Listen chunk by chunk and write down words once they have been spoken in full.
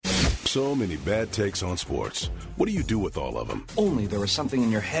So many bad takes on sports. What do you do with all of them? Only there is something in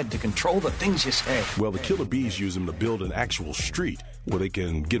your head to control the things you say. Well, the Killer Bees use them to build an actual street where they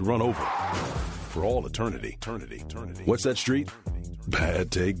can get run over for all eternity. What's that street?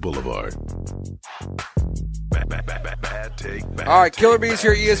 Bad Take Boulevard. Bad take. All right, Killer Bees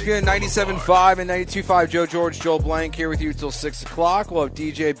here at ESPN 97.5 and 92.5. Joe George, Joel Blank here with you till 6 o'clock. We'll have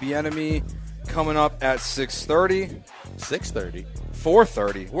DJ Bien-Aime coming up at 6:30. 6:30?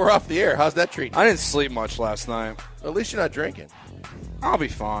 4:30. We're off the air. How's that treat? I didn't sleep much last night. At least you're not drinking. I'll be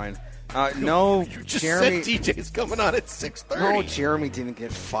fine. No, you just Jeremy, said DJ's coming on at 6:30. No, Jeremy didn't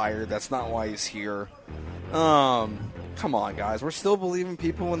get fired. That's not why he's here. Come on, guys. We're still believing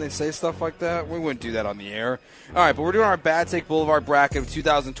people when they say stuff like that. We wouldn't do that on the air. All right, but we're doing our Bad Take Boulevard bracket of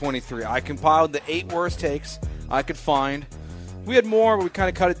 2023. I compiled the 8 worst takes I could find. We had more, but we kind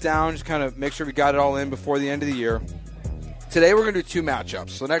of cut it down, just kind of make sure we got it all in before the end of the year. Today we're going to do 2 matchups.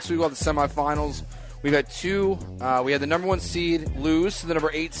 So next week we'll have the semifinals. We've had 2. We had the number 1 seed lose to the number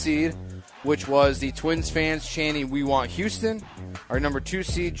 8 seed, which was the Twins fans chanting, "We want Houston." Our number 2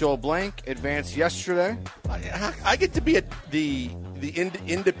 seed, Joel Blank, advanced yesterday. I get to be the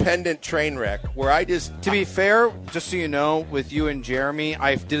independent train wreck where I just... To be fair, just so you know, with you and Jeremy,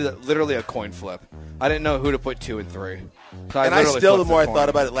 I did literally a coin flip. I didn't know who to put 2 and 3. So I still, the more I thought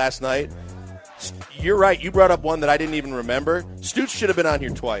about it last night, you're right. You brought up one that I didn't even remember. Stoots should have been on here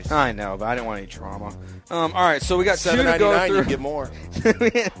twice. I know, but I didn't want any drama. All right, so we got 2 to go $7.99, through. you get more.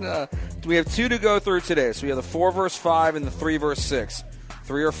 We have 2 to go through today. So we have the 4 versus 5 and the 3 versus 6.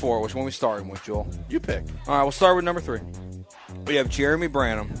 3 or 4? Which one are we starting with, Joel? You pick. All right, we'll start with number 3. We have Jeremy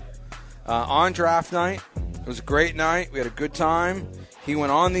Branham. On draft night, it was a great night. We had a good time. He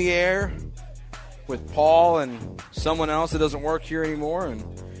went on the air with Paul and someone else that doesn't work here anymore, and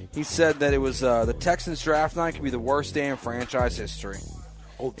he said that it was the Texans draft night could be the worst day in franchise history.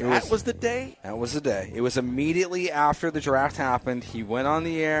 Oh, that was the day? That was the day. It was immediately after the draft happened. He went on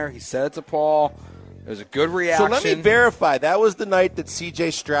the air. He said it to Paul. It was a good reaction. So let me verify. That was the night that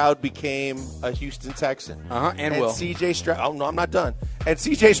CJ Stroud became a Houston Texan. And Will. CJ Stroud. Oh, no, I'm not done. And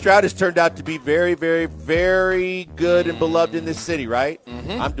CJ Stroud has turned out to be very, very, very good and beloved in this city, right?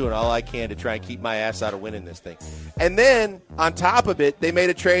 Mm-hmm. I'm doing all I can to try and keep my ass out of winning this thing. And then, on top of it, they made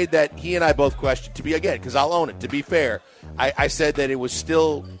a trade that he and I both questioned, because I'll own it, to be fair. I said that it was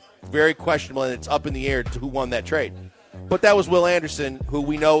still very questionable and it's up in the air to who won that trade. But that was Will Anderson, who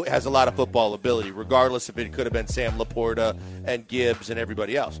we know has a lot of football ability, regardless if it could have been Sam Laporta and Gibbs and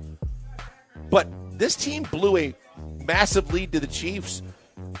everybody else. But this team blew a massive lead to the Chiefs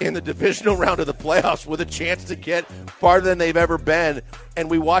in the divisional round of the playoffs with a chance to get farther than they've ever been, and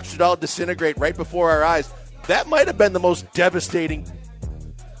we watched it all disintegrate right before our eyes. That might have been the most devastating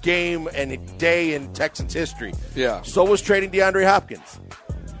game and day in Texans history. Yeah. So was trading DeAndre Hopkins.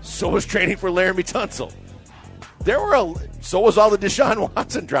 So was trading for Laramie Tunsil. So was all the Deshaun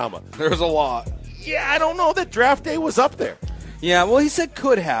Watson drama. There was a lot. Yeah, I don't know that draft day was up there. Yeah, well, he said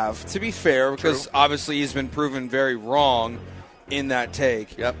could have, to be fair, because obviously he's been proven very wrong in that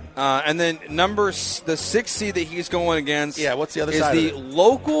take. Yep. And then the 6th seed that he's going against what's the other is side the of it?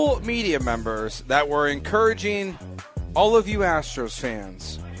 local media members that were encouraging all of you Astros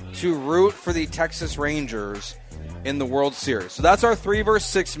fans to root for the Texas Rangers in the World Series. So that's our 3 versus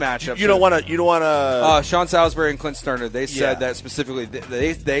 6 matchup. You don't want to. Sean Salisbury and Clint Sterner, they said that specifically.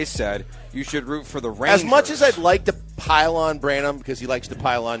 They said you should root for the Rangers. As much as I'd like to pile on Branham because he likes to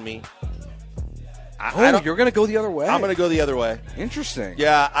pile on me. You're going to go the other way? I'm going to go the other way. Interesting.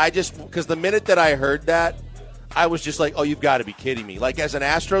 Yeah, because the minute that I heard that, I was just like, oh, you've got to be kidding me. Like, as an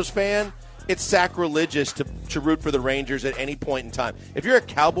Astros fan, it's sacrilegious to root for the Rangers at any point in time. If you're a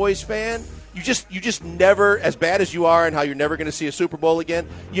Cowboys fan, you just never, as bad as you are and how you're never going to see a Super Bowl again,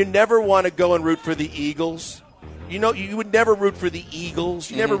 you never want to go and root for the Eagles. You know, you would never root for the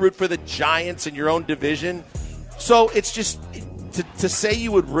Eagles. You never root for the Giants in your own division. So it's just to say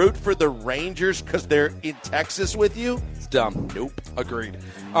you would root for the Rangers because they're in Texas with you. It's dumb. Nope. Agreed.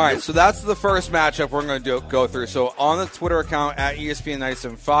 All right, so that's the first matchup we're going to go through. So on the Twitter account at ESPN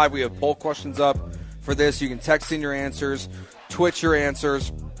 97.5, we have poll questions up for this. You can text in your answers, Twitch your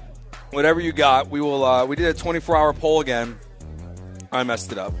answers, whatever you got. We will. We did a 24-hour poll again. I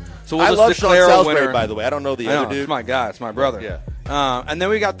messed it up. So we'll just declare a winner. By the way, I don't know the other dude. It's my guy. It's my brother. Yeah. And then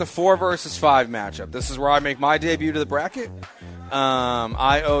we got the 4 versus 5 matchup. This is where I make my debut to the bracket.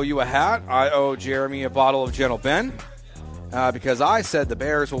 I owe you a hat. I owe Jeremy a bottle of Gentle Ben because I said the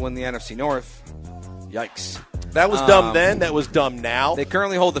Bears will win the NFC North. Yikes. That was dumb then. That was dumb now. They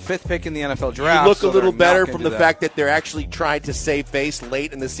currently hold the 5th pick in the NFL draft. You look so a little they're better not gonna from do the that. fact that they're actually trying to save face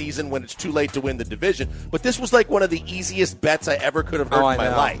late in the season when it's too late to win the division. But this was like one of the easiest bets I ever could have heard in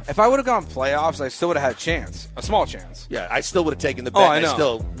my life. If I would have gone playoffs, I still would have had a chance, a small chance. Yeah, I still would have taken the bet. I and know. I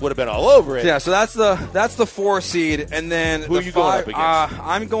still would have been all over it. Yeah, so that's the 4 seed, and then Who are you going up against?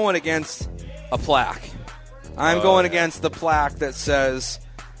 I'm going against a plaque. I'm going against the plaque that says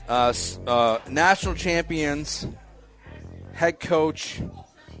national champions head coach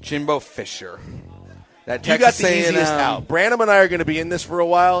Jimbo Fisher. That You got Texas the easiest A&M out. Branham and I are going to be in this for a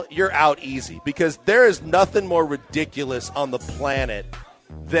while. You're out easy because there is nothing more ridiculous on the planet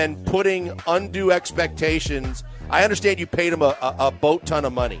than putting undue expectations. I understand you paid him a boat ton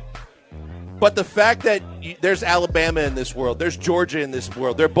of money. But the fact that there's Alabama in this world, there's Georgia in this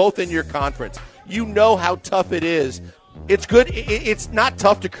world, they're both in your conference. You know how tough it is. It's good. It's not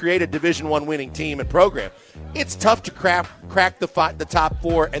tough to create a Division I winning team and program. It's tough to crack the top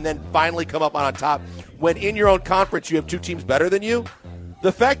 4 and then finally come up on top when in your own conference you have 2 teams better than you.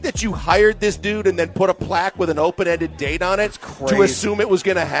 The fact that you hired this dude and then put a plaque with an open-ended date on it to assume it was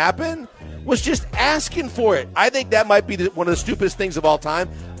going to happen was just asking for it. I think that might be one of the stupidest things of all time.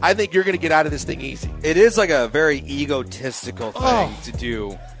 I think you're going to get out of this thing easy. It is like a very egotistical thing to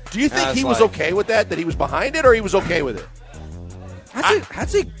do. Do you think he was okay with that he was behind it, or he was okay with it?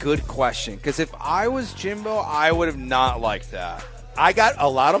 That's a good question, because if I was Jimbo, I would have not liked that. I got a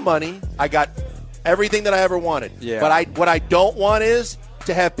lot of money. I got everything that I ever wanted. Yeah. But what I don't want is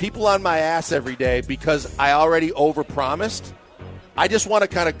to have people on my ass every day because I already overpromised. I just want to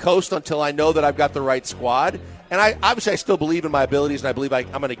kind of coast until I know that I've got the right squad. And I still believe in my abilities, and I believe I'm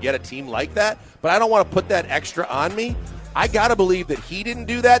going to get a team like that. But I don't want to put that extra on me. I got to believe that he didn't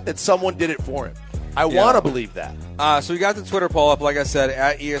do that someone did it for him. I want to believe that. So we got the Twitter poll up, like I said,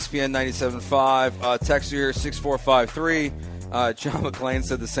 at ESPN 97.5. Text here, 6453. John McClain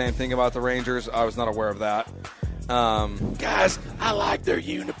said the same thing about the Rangers. I was not aware of that. Guys, I like their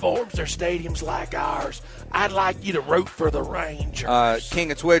uniforms. Their stadiums like ours. I'd like you to root for the Rangers.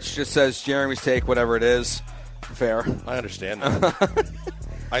 King of Twitch just says Jeremy's take, whatever it is. Fair. I understand that.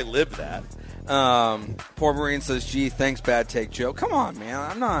 I live that. Poor Marine says, gee, thanks, bad take, Joe. Come on,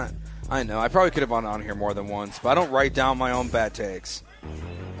 man. I know. I probably could have gone on here more than once, but I don't write down my own bad takes.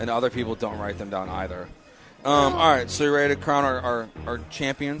 And other people don't write them down either. All right, so you ready to crown our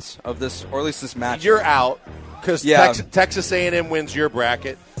champions of this, or at least this match? You're out because Texas A&M wins your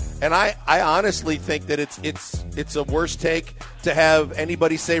bracket. And I honestly think that it's a worse take to have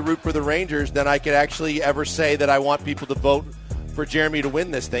anybody say root for the Rangers than I could actually ever say that I want people to vote for Jeremy to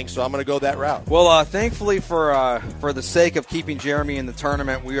win this thing, so I'm going to go that route. Well, thankfully for the sake of keeping Jeremy in the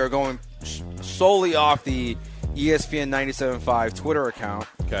tournament, we are going solely off the ESPN 97.5 Twitter account,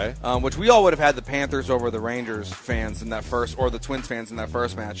 okay, which we all would have had the Panthers over the Rangers fans in that first, or the Twins fans in that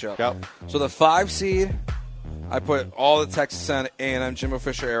first matchup. Yep. So the 5 seed, I put all the Texas A&M Jimbo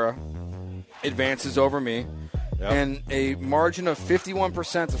Fisher era advances over me, and a margin of 51%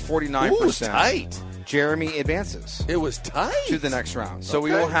 to 49%. Ooh, tight. Jeremy advances. It was tight to the next round. So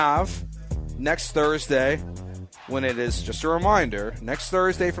we will have next Thursday, when it is, just a reminder, next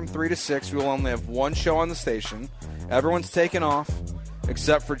Thursday from 3 to 6, we will only have one show on the station. Everyone's taken off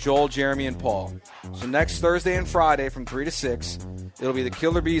except for Joel, Jeremy, and Paul. So next Thursday and Friday from 3 to 6, it'll be the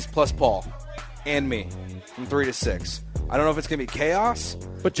Killer Bees plus Paul and me from 3 to 6. I don't know if it's going to be chaos.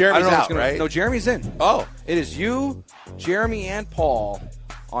 But Jeremy's out, right? No, Jeremy's in. Oh. It is you, Jeremy, and Paul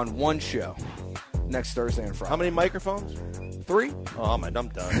on one show next Thursday and Friday. How many microphones? 3. Oh, man, I'm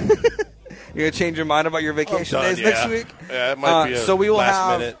done. You're going to change your mind about your vacation days next week? Yeah, it might be so we will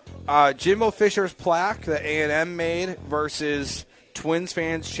last have Jimbo Fisher's plaque that A&M made versus Twins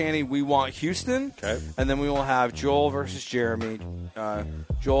fans chanting, "We want Houston." Okay. And then we will have Joel versus Jeremy.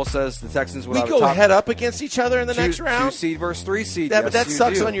 Joel says the Texans will have go head up against each other in the next round? 2 seed versus 3 seed. Yeah, but that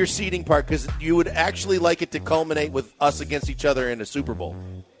sucks do. on your seeding part because you would actually like it to culminate with us against each other in a Super Bowl.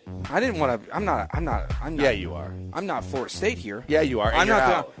 I didn't want to. I'm not. Yeah, you are. I'm not Florida State here. Yeah, you are. I'm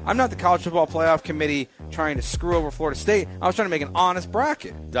not the College Football Playoff Committee trying to screw over Florida State. I was trying to make an honest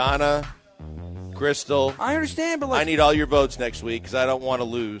bracket. Donna, Crystal. I understand, but I need all your votes next week because I don't want to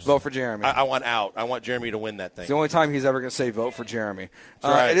lose. Vote for Jeremy. I want out. I want Jeremy to win that thing. It's the only time he's ever going to say vote for Jeremy.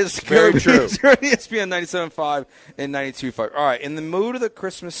 Right. It is very true. ESPN 97.5 and 92.5. All right, in the mood of the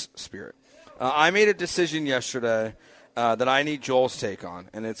Christmas spirit, I made a decision yesterday that I need Joel's take on,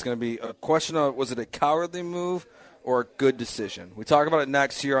 and it's going to be a question of, was it a cowardly move or a good decision? We talk about it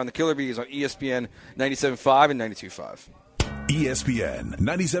next here on the Killer Bees on ESPN 97.5 and 92.5. ESPN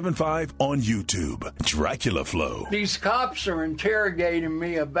 97.5 on YouTube. Dracula Flow. These cops are interrogating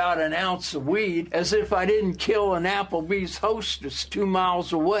me about an ounce of weed as if I didn't kill an Applebee's hostess 2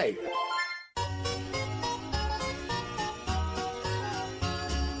 miles away.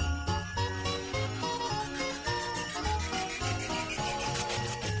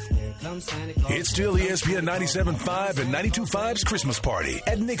 It's still ESPN 97.5 and 92.5's Christmas party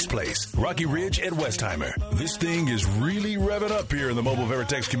at Nick's Place, Rocky Ridge at Westheimer. This thing is really revving up here in the Mobile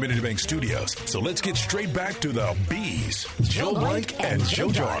Veritex Community Bank Studios. So let's get straight back to the B's, Joe Blank and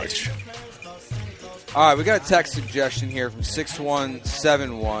Joe George. All right, we got a text suggestion here from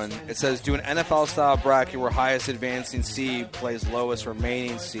 6171. It says, do an NFL-style bracket where highest advancing seed plays lowest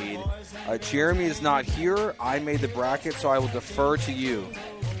remaining seed. Jeremy is not here. I made the bracket, so I will defer to you.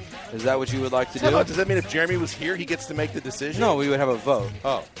 Is that what you would like to do? Does that mean if Jeremy was here, he gets to make the decision? No, we would have a vote.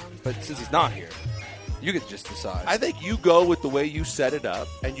 Oh. But since he's not here, you get to just decide. I think you go with the way you set it up,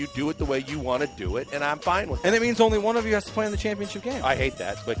 and you do it the way you want to do it, and I'm fine with it. And it means only one of you has to play in the championship game. I hate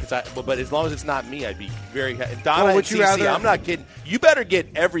that, but as long as it's not me, I'd be very happy. Donna Well, and would you rather- I'm not kidding. You better get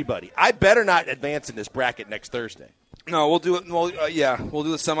everybody. I better not advance in this bracket next Thursday. No, we'll do it. Well, we'll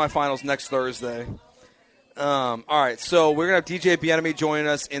do the semifinals next Thursday. All right, so we're going to have DJ Bien-Aime joining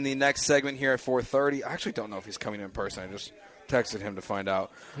us in the next segment here at 4:30. I actually don't know if he's coming in person. I just texted him to find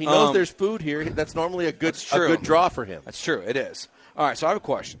out. He knows there's food here. That's normally a good draw for him. That's true. It is. All right, so I have a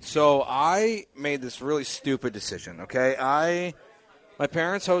question. So I made this really stupid decision, okay? My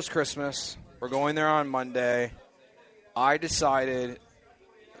parents host Christmas. We're going there on Monday. I decided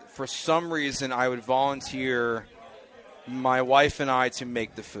for some reason I would volunteer my wife and I to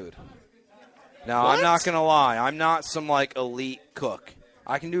make the food. Now, What? I'm not going to lie. I'm not some, elite cook.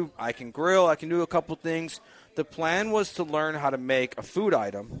 I can grill. I can do a couple things. The plan was to learn how to make a food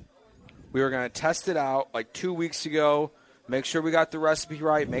item. We were going to test it out 2 weeks ago, make sure we got the recipe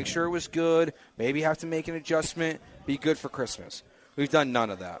right, make sure it was good, maybe have to make an adjustment, be good for Christmas. We've done none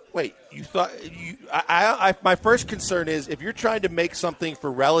of that. Wait, you thought my first concern is if you're trying to make something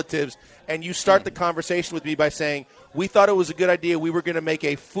for relatives and you start the conversation with me by saying, we thought it was a good idea, we were going to make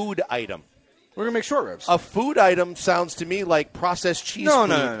a food item. We're going to make short ribs. A food item sounds to me like processed cheese No, food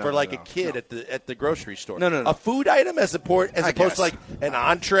no, for a kid at the grocery store. No. A food item as opposed to an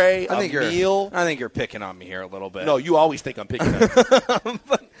entree, a meal. I think you're picking on me here a little bit. No, you always think I'm picking on you.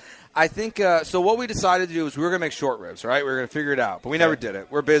 But I think so what we decided to do is we were going to make short ribs, right? We were going to figure it out, but we never did it.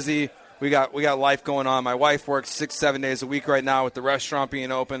 We're busy. We got life going on. My wife works 6-7 days a week right now with the restaurant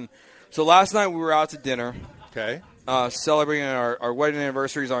being open. So last night we were out to dinner. Okay. Celebrating our wedding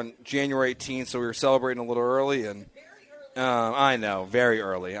anniversary is on January 18th, so we were celebrating a little early, and I know, very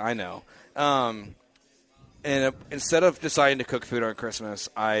early, I know. And instead of deciding to cook food on Christmas,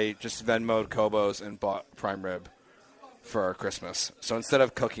 I just Venmo'd Kobo's and bought prime rib for our Christmas. So instead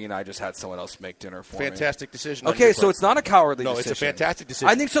of cooking, I just had someone else make dinner for me. Fantastic decision. Okay, so it's not a cowardly decision. No, it's a fantastic decision.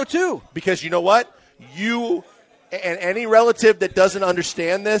 I think so, too. Because you know what? You and any relative that doesn't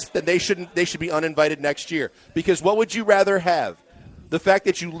understand this, then they should be uninvited next year. Because what would you rather have? The fact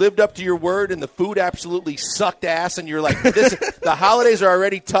that you lived up to your word and the food absolutely sucked ass, and you're like, the holidays are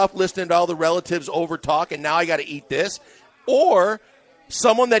already tough listening to all the relatives over talk, and now I got to eat this? Or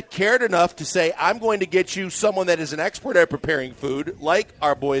someone that cared enough to say, I'm going to get you someone that is an expert at preparing food, like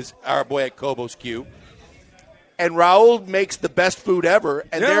our boy at Kobo's Q. And Raul makes the best food ever,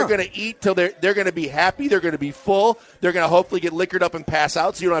 and they're going to eat till they're going to be happy. They're going to be full. They're going to hopefully get liquored up and pass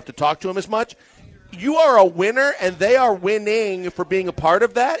out, so you don't have to talk to them as much. You are a winner, and they are winning for being a part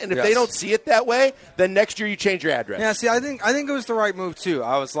of that. And if they don't see it that way, then next year you change your address. Yeah, see, I think it was the right move too.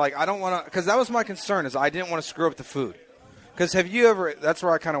 I was like, I don't want to, because that was my concern, is I didn't want to screw up the food. Because have you ever? That's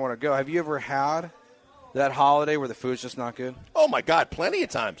where I kind of want to go. Have you ever had that holiday where the food's just not good? Oh, my God, plenty of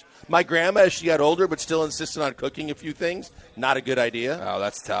times. My grandma, as she got older but still insisted on cooking a few things, not a good idea. Oh,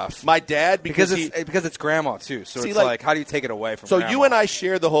 that's tough. My dad, because it's grandma, too. So it's like, how do you take it away from grandma? So you and I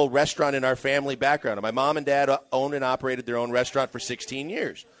share the whole restaurant in our family background. And my mom and dad owned and operated their own restaurant for 16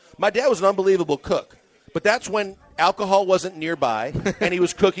 years. My dad was an unbelievable cook. But that's when alcohol wasn't nearby, and he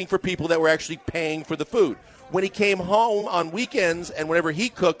was cooking for people that were actually paying for the food. When he came home on weekends and whenever he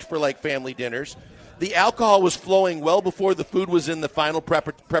cooked for, family dinners, the alcohol was flowing well before the food was in the final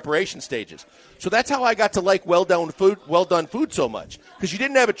preparation stages. So that's how I got to like well done food so much, because you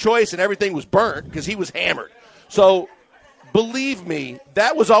didn't have a choice and everything was burnt because he was hammered. So believe me,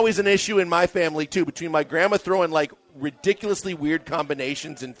 that was always an issue in my family too, between my grandma throwing ridiculously weird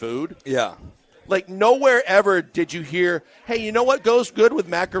combinations in food. Yeah. Nowhere ever did you hear, hey, you know what goes good with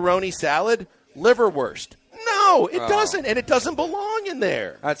macaroni salad? Liverwurst. No, it doesn't, and it doesn't belong in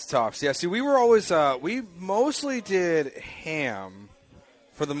there. That's tough. Yeah, see, we were always we mostly did ham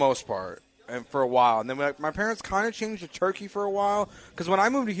for the most part, and for a while, and then my parents kind of changed to turkey for a while because when I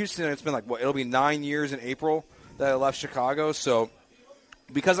moved to Houston, it's been it'll be 9 years in April that I left Chicago. So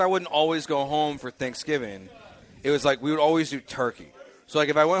because I wouldn't always go home for Thanksgiving, it was we would always do turkey. So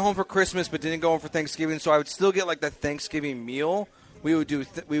if I went home for Christmas but didn't go home for Thanksgiving, so I would still get that Thanksgiving meal. We would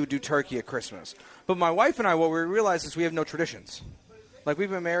do turkey at Christmas. But my wife and I, what we realized is we have no traditions. We've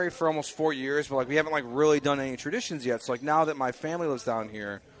been married for almost 4 years, but we haven't really done any traditions yet. So now that my family lives down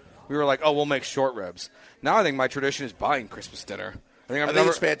here, we were we'll make short ribs. Now I think my tradition is buying Christmas dinner. I think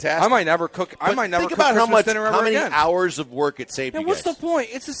it's fantastic. I might never cook. I might never cook Christmas dinner ever again. How many hours of work it saved you guys? What's the point?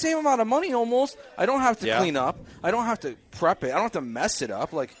 It's the same amount of money almost. I don't have to clean up. I don't have to prep it. I don't have to mess it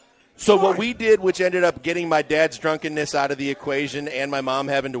up. So what we did, which ended up getting my dad's drunkenness out of the equation and my mom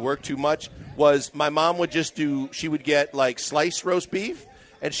having to work too much, was my mom would she would get sliced roast beef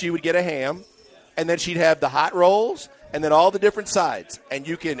and she would get a ham, and then she'd have the hot rolls and then all the different sides. And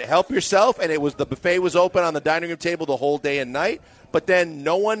you can help yourself, and the buffet was open on the dining room table the whole day and night, but then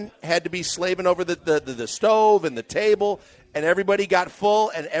no one had to be slaving over the stove and the table. And everybody got full,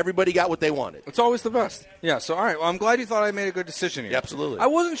 and everybody got what they wanted. It's always the best. Yeah, so, all right. Well, I'm glad you thought I made a good decision here. Yeah, absolutely. I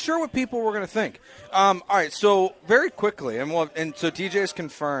wasn't sure what people were going to think. All right, so very quickly, and so TJ's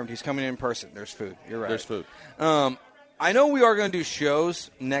confirmed he's coming in person. There's food. You're right. There's food. I know we are going to do shows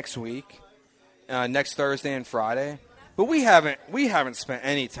next week, next Thursday and Friday, but we haven't spent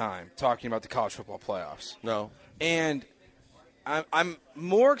any time talking about the college football playoffs. No. And I'm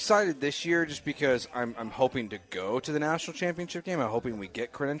more excited this year just because I'm hoping to go to the national championship game. I'm hoping we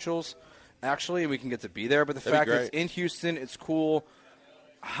get credentials, actually, and we can get to be there. But the fact that it's in Houston, it's cool.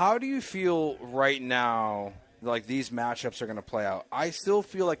 How do you feel right now these matchups are going to play out? I still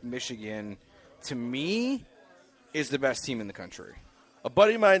feel like Michigan, to me, is the best team in the country. A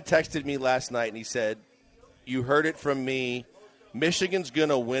buddy of mine texted me last night, and he said, you heard it from me, Michigan's going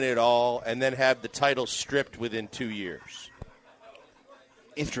to win it all and then have the title stripped within 2 years.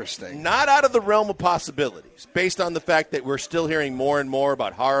 Interesting. Not out of the realm of possibilities, based on the fact that we're still hearing more and more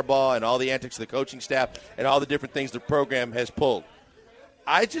about Harbaugh and all the antics of the coaching staff and all the different things the program has pulled.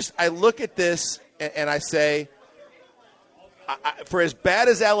 I look at this and I say, for as bad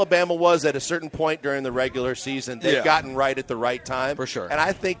as Alabama was at a certain point during the regular season, they've gotten right at the right time. For sure. And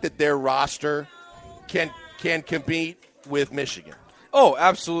I think that their roster can compete with Michigan. Oh,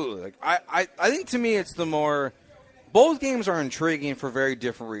 absolutely. I think to me it's the more – both games are intriguing for very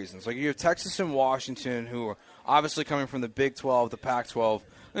different reasons. You have Texas and Washington, who are obviously coming from the Big 12, the Pac-12.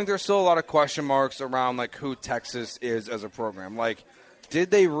 I think there's still a lot of question marks around who Texas is as a program.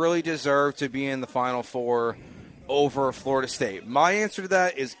 Did they really deserve to be in the Final Four over Florida State? My answer to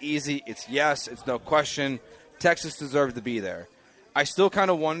that is easy. It's yes. It's no question. Texas deserved to be there. I still kind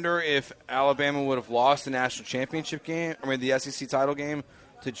of wonder if Alabama would have lost the national championship game, the SEC title game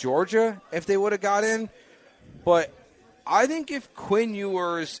to Georgia if they would have got in. But I think if Quinn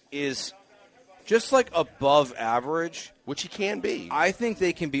Ewers is just above average, which he can be, I think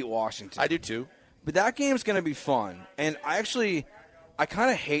they can beat Washington. I do too. But that game's going to be fun. And I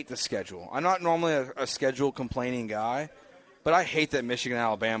kind of hate the schedule. I'm not normally a schedule complaining guy, but I hate that Michigan and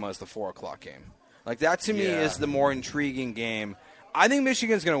Alabama is the 4 o'clock game. That to me is the more intriguing game. I think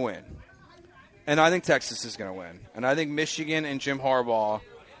Michigan's going to win. And I think Texas is going to win. And I think Michigan and Jim Harbaugh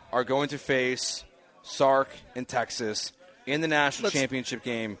are going to face Sark in Texas in the national championship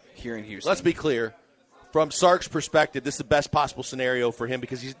game here in Houston. Let's be clear. From Sark's perspective, this is the best possible scenario for him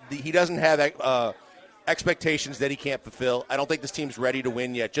because he doesn't have expectations that he can't fulfill. I don't think this team's ready to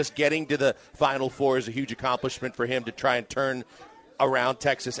win yet. Just getting to the Final Four is a huge accomplishment for him to try and turn around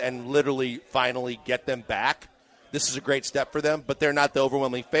Texas and literally finally get them back. This is a great step for them, but they're not the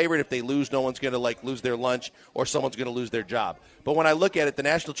overwhelming favorite. If they lose, no one's going to lose their lunch or someone's going to lose their job. But when I look at it, the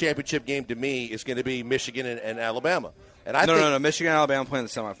national championship game to me is going to be Michigan and Alabama. And I think no. Michigan and Alabama playing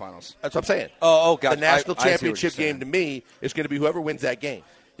the semifinals. That's what I'm saying. Oh, gotcha. The national championship game to me is going to be whoever wins that game.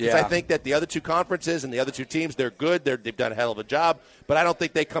 Because I think that the other two conferences and the other two teams, they're good. They've done a hell of a job. But I don't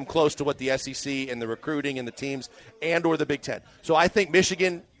think they come close to what the SEC and the recruiting and the teams and or the Big Ten. So I think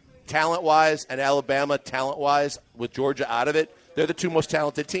Michigan, talent-wise, and Alabama, talent-wise, with Georgia out of it, they're the two most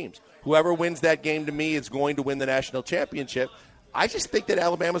talented teams. Whoever wins that game to me is going to win the national championship. I just think that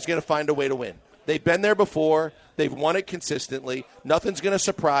Alabama's going to find a way to win. They've been there before. They've won it consistently. Nothing's going to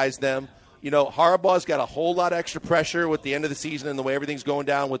surprise them. Harbaugh's got a whole lot of extra pressure with the end of the season and the way everything's going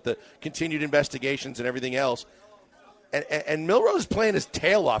down with the continued investigations and everything else. And Milrose is playing his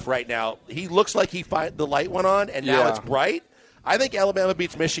tail off right now. He looks like the light went on, and now it's bright. I think Alabama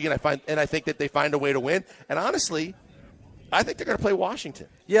beats Michigan. I think that they find a way to win. And honestly, I think they're going to play Washington.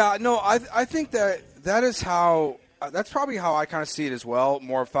 Yeah, no, I think that is how that's probably how I kind of see it as well.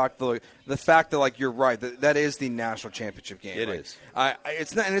 More the fact that like you're right that is the national championship game. It is.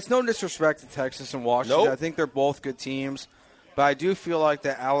 It's no disrespect to Texas and Washington. Nope. I think they're both good teams, but I do feel like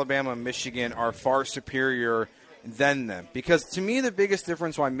that Alabama and Michigan are far superior than them. Because to me, the biggest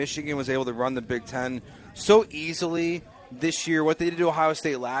difference why Michigan was able to run the Big Ten so easily this year, what they did to Ohio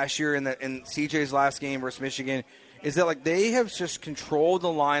State last year in CJ's last game versus Michigan, is that like they have just controlled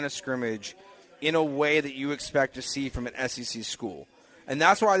the line of scrimmage in a way that you expect to see from an SEC school. And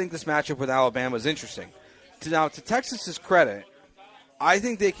that's why I think this matchup with Alabama is interesting. Now, to Texas's credit, I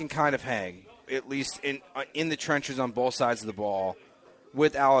think they can kind of hang, at least in the trenches on both sides of the ball,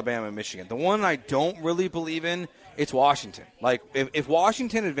 with Alabama and Michigan. The one I don't really believe in, it's Washington. Like, if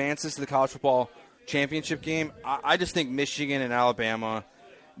Washington advances to the college football championship game, I just think Michigan and Alabama,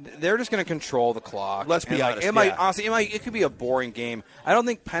 they're just going to control the clock. Let's be honest. It could be a boring game. I don't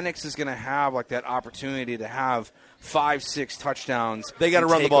think Penix is going to have like that opportunity to have 5-6 touchdowns. They got to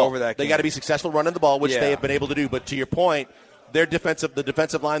run the ball. Over that game. They got to be successful running the ball, which they have been able to do. But to your point, the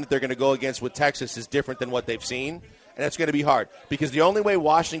defensive line that they're going to go against with Texas is different than what they've seen. And that's going to be hard because the only way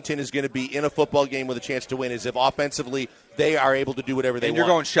Washington is going to be in a football game with a chance to win is if offensively they are able to do whatever they want. And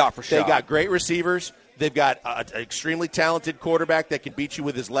you're going shot for shot. They got great receivers. They've got an extremely talented quarterback that can beat you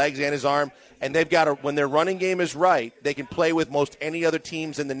with his legs and his arm. And they've got when their running game is right, they can play with most any other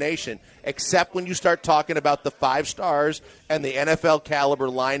teams in the nation, except when you start talking about the 5 stars and the NFL caliber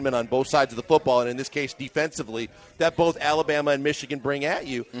linemen on both sides of the football, and in this case defensively, that both Alabama and Michigan bring at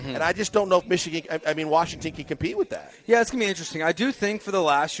you. Mm-hmm. And I just don't know if Washington can compete with that. Yeah, it's going to be interesting. I do think for the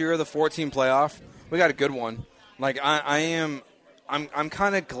last year of the 14 playoff, we got a good one. Like I'm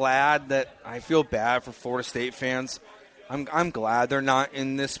kind of glad that I feel bad for Florida State fans. I'm glad they're not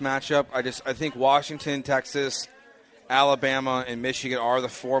in this matchup. I think Washington, Texas, Alabama, and Michigan are the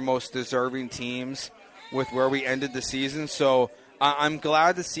 4 most deserving teams with where we ended the season. So I'm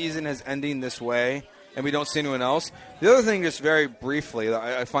glad the season is ending this way and we don't see anyone else. The other thing, just very briefly, that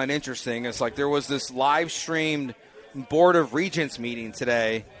I find interesting is like there was this live streamed Board of Regents meeting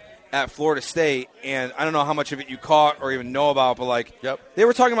today at Florida State, and I don't know how much of it you caught or even know about, but like they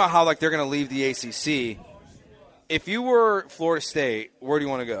were talking about how like they're going to leave the ACC. If you were Florida State, where do you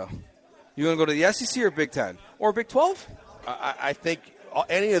want to go? You want to go to the SEC or Big Ten or Big 12? I think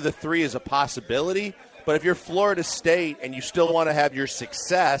any of the 3 is a possibility, but if you're Florida State and you still want to have your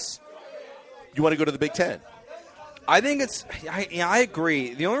success, you want to go to the Big Ten. I think I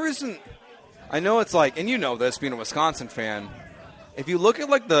agree. The only reason I know it's like, and you know this being a Wisconsin fan, if you look at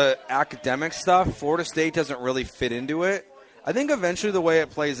like the academic stuff, Florida State doesn't really fit into it. I think eventually the way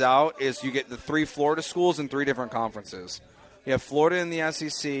it plays out is you get the 3 Florida schools in 3 different conferences. You have Florida in the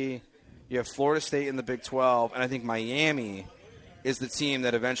SEC, you have Florida State in the Big 12, and I think Miami is the team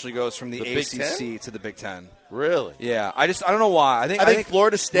that eventually goes from the ACC to the Big 10. Really? Yeah. I don't know why. I think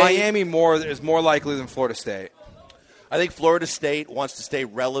Florida State, Miami is more likely than Florida State. I think Florida State wants to stay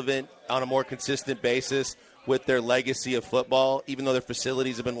relevant on a more consistent basis with their legacy of football, even though their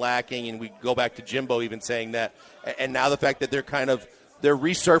facilities have been lacking, and we go back to Jimbo even saying that. And now the fact that they're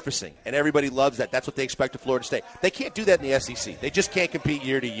resurfacing, and everybody loves that. That's what they expect of Florida State. They can't do that in the SEC. They just can't compete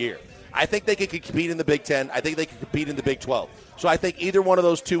year to year. I think they could compete in the Big 10. I think they could compete in the Big 12. So I think either one of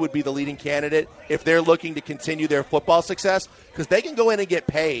those 2 would be the leading candidate if they're looking to continue their football success, because they can go in and get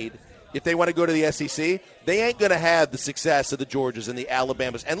paid. If they want to go to the SEC, they ain't going to have the success of the Georgias and the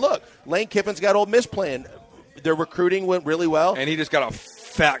Alabamas. And look, Lane Kiffin's got Ole Miss playing. Their recruiting went really well. And he just got a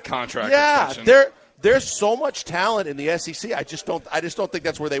fat contract extension. There's so much talent in the SEC. I just don't think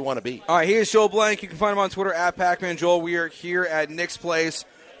that's where they want to be. All right, he is Joel Blank. You can find him on Twitter at PacmanJoel. We are here at Nick's Place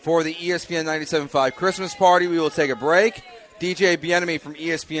for the ESPN 97.5 Christmas party. We will take a break. DJ Bien-Aime from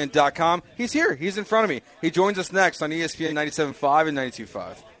ESPN.com. He's here. He's in front of me. He joins us next on ESPN 97.5 and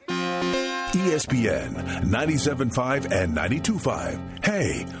 92.5. ESPN 97.5 and 92.5.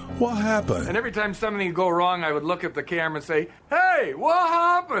 Hey, what happened? And every time something would go wrong, I would look at the camera and say, hey, what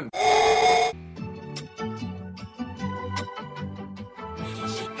happened?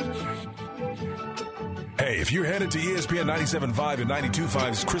 Hey, if you're headed to ESPN 97.5 and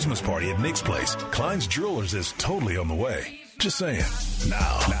 92.5's Christmas party at Nick's Place, Klein's Jewelers is totally on the way. Just saying.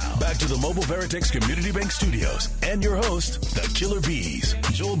 Now, back to the Mobile Veritex Community Bank Studios and your host, the Killer Bees,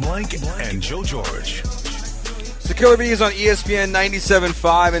 Joel Blank and Joe George. The Killer Bees on ESPN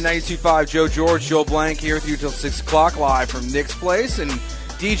 97.5 and 92.5. Joe George, Joel Blank here with you till 6 o'clock live from Nick's Place. And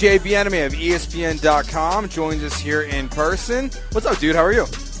DJ Bien-Aime of ESPN.com joins us here in person. What's up, dude? How are you?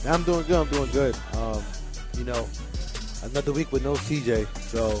 I'm doing good. Another week with no CJ,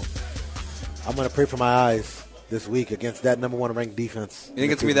 so I'm going to pray for my eyes this week against that number 1 ranked defense. You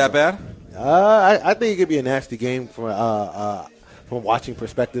think it's going to be that bad? I think it could be a nasty game from a watching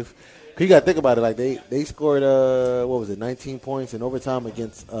perspective. Because you got to think about it. Like they scored, 19 points in overtime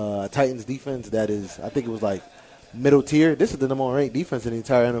against Titans defense that is, I think it was like middle tier. This is the number 1 ranked defense in the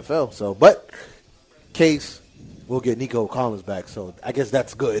entire NFL. So, but case we'll get Nico Collins back. So I guess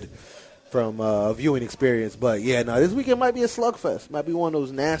that's good from a viewing experience. But, yeah, no, this weekend might be a slugfest. Might be one of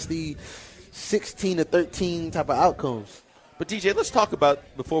those nasty 16-13 type of outcomes. But, DJ, let's talk about,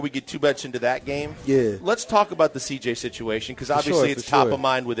 before we get too much into that game, let's talk about the CJ situation because obviously it's top of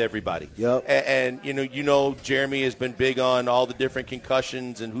mind with everybody. Yep. And you know, Jeremy has been big on all the different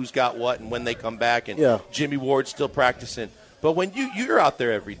concussions and who's got what and when they come back, and Jimmy Ward's still practicing. But when you're out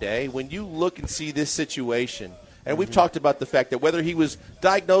there every day, when you look and see this situation, and we've talked about the fact that whether he was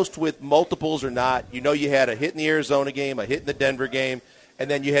diagnosed with multiples or not, you know you had a hit in the Arizona game, a hit in the Denver game, and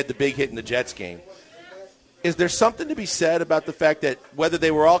then you had the big hit in the Jets game. Is there something to be said about the fact that whether they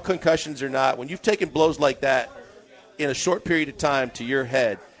were all concussions or not, when you've taken blows like that in a short period of time to your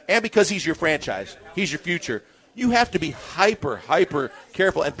head, and because he's your franchise, he's your future, you have to be hyper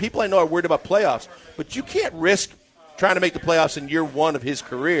careful. And people I know are worried about playoffs, but you can't risk trying to make the playoffs in year 1 of his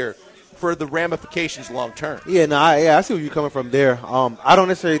career for the ramifications long term. Yeah, no, I see where you're coming from there. I don't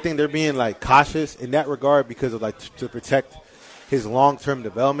necessarily think they're being like cautious in that regard because of like to protect his long-term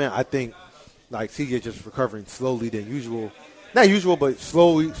development. I think like CJ just recovering slowly than usual. Not usual, but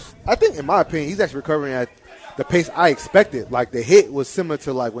slowly. I think, in my opinion, he's actually recovering at the pace I expected. Like the hit was similar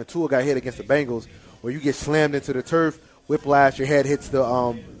to like when Tua got hit against the Bengals, where you get slammed into the turf, whiplash, your head hits the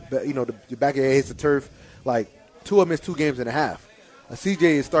back of your head hits the turf. Like Tua missed 2 games and a half. CJ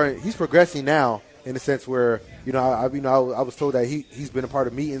is he's progressing now in the sense where, I was told that he's been a part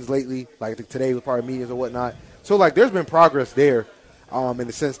of meetings lately, like I think today was part of meetings or whatnot. So, like, there's been progress there in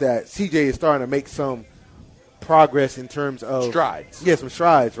the sense that CJ is starting to make some progress in terms of strides. Yeah, some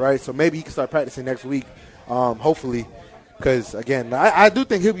strides, right? So maybe he can start practicing next week, hopefully, because, again, I do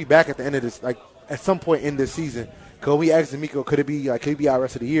think he'll be back at the end of this, like, at some point in this season. Because we asked D'Amico, could he be out the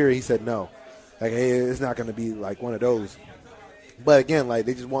rest of the year? He said no. Like, hey, it's not going to be, like, one of those. But, again, like,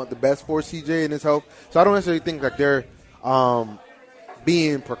 they just want the best for CJ and his health. So I don't necessarily think, like, they're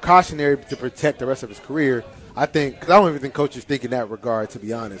being precautionary to protect the rest of his career. I think – because I don't even think coaches think in that regard, to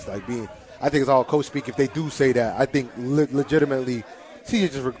be honest. Like, I think it's all coach speak if they do say that. I think legitimately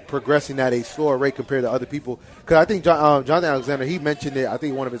CJ just progressing at a slower rate compared to other people. Because I think Jonathan Alexander, he mentioned it, I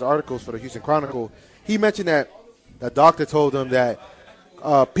think in one of his articles for the Houston Chronicle, he mentioned that the doctor told him that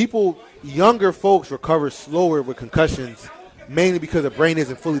younger folks recover slower with concussions mainly because the brain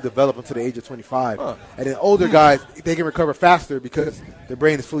isn't fully developed until the age of 25. And then older guys, they can recover faster because the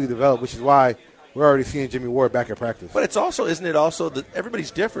brain is fully developed, which is why we're already seeing Jimmy Ward back at practice. But isn't it also that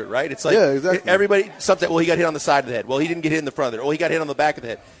everybody's different, right? It's like exactly. Everybody, he got hit on the side of the head. Well, he didn't get hit in the front of the head. Well, he got hit on the back of the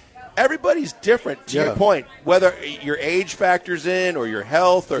head. Everybody's different, to your point, whether your age factors in or your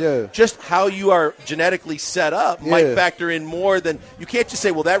health or just how you are genetically set up might factor in more than – you can't just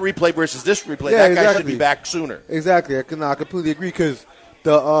say, well, that replay versus this replay, that guy should be back sooner. Exactly. I completely agree because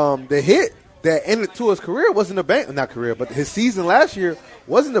the hit that ended Tua's career wasn't but his season last year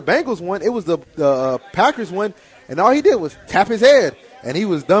wasn't the Bengals one. It was the Packers one, and all he did was tap his head, and he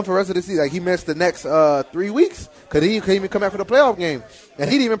was done for the rest of the season. Like, he missed the next 3 weeks because he couldn't even come back for the playoff game. And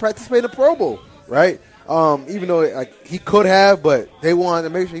he didn't even participate in the Pro Bowl, right? Even though he could have, but they wanted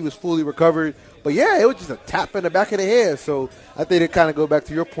to make sure he was fully recovered. But, it was just a tap in the back of the head. So I think it kind of go back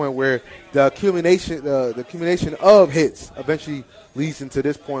to your point where the accumulation of hits eventually leads into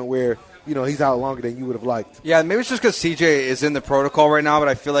this point where, he's out longer than you would have liked. Yeah, maybe it's just because CJ is in the protocol right now, but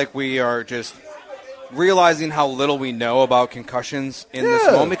I feel like we are just realizing how little we know about concussions in this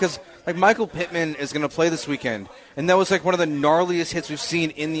moment because – like, Michael Pittman is going to play this weekend, and that was, like, one of the gnarliest hits we've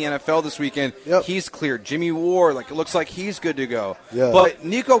seen in the NFL this weekend. Yep. He's cleared. Jimmy Ward, it looks like he's good to go. Yeah. But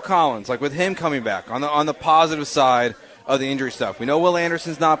Nico Collins, with him coming back, on the positive side of the injury stuff. We know Will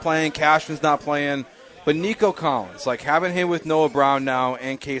Anderson's not playing, Cashman's not playing, but Nico Collins, having him with Noah Brown now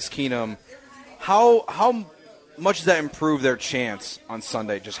and Case Keenum, how much does that improve their chance on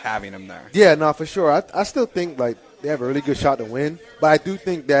Sunday just having him there? Yeah, no, for sure. I still think, they have a really good shot to win, but I do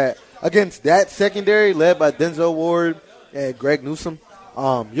think that against that secondary led by Denzel Ward and Greg Newsome,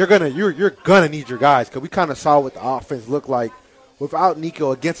 you're gonna need your guys because we kind of saw what the offense looked like without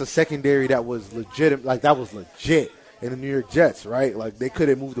Nico against a secondary that was legit in the New York Jets, right? Like, they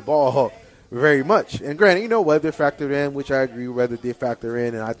couldn't move the ball very much. And granted, weather factored in, which I agree, weather did factor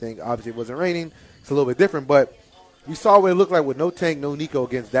in, and I think obviously it wasn't raining. It's a little bit different, but we saw what it looked like with no Tank, no Nico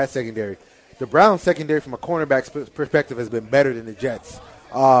against that secondary. the Browns secondary from a cornerback perspective has been better than the Jets.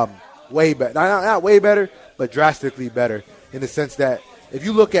 Way better. Not way better, but drastically better in the sense that if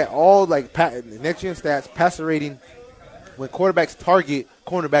you look at all like next-gen stats, passer rating, when quarterbacks target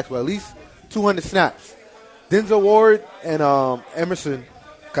cornerbacks with at least 200 snaps, Denzel Ward and Emerson,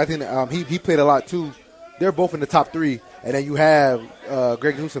 I think he played a lot too. They're both in the top 3, and then you have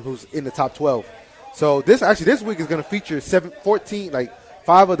Greg Newsome, who's in the top 12. So this week is going to feature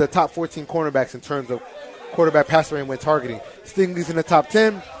 5 of the top 14 cornerbacks in terms of quarterback passer rating when targeting. Stingley's in the top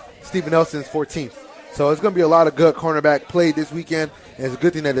 10. Steven Nelson's 14th. So it's going to be a lot of good cornerback play this weekend, and it's a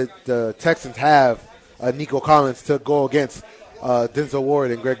good thing that the Texans have Nico Collins to go against Denzel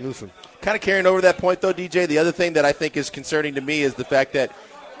Ward and Greg Newsome. Kind of carrying over that point, though, DJ, the other thing that I think is concerning to me is the fact that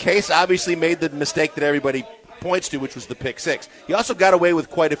Case obviously made the mistake that everybody points to, which was the pick 6. He also got away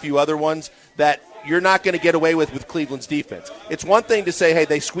with quite a few other ones that you're not going to get away with Cleveland's defense. It's one thing to say, hey,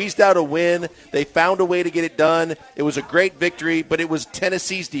 they squeezed out a win. They found a way to get it done. It was a great victory, but it was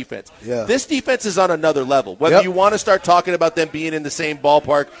Tennessee's defense. Yeah. This defense is on another level. Whether you want to start talking about them being in the same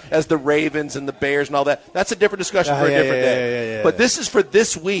ballpark as the Ravens and the Bears and all that, that's a different discussion for a different day. But this is for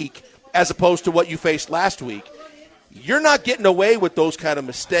this week as opposed to what you faced last week. You're not getting away with those kind of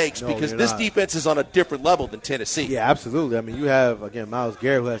mistakes because this defense is on a different level than Tennessee. Yeah, absolutely. I mean, you have, again, Myles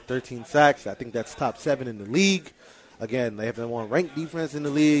Garrett, who has 13 sacks. I think that's top 7 in the league. Again, they have the one ranked defense in the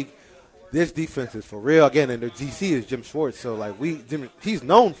league. This defense is for real. Again, and their GC is Jim Schwartz. So, like, he's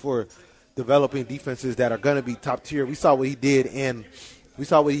known for developing defenses that are going to be top tier. We saw what he did in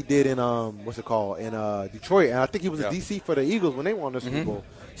Detroit, and I think he was a DC for the Eagles when they won the Super Bowl.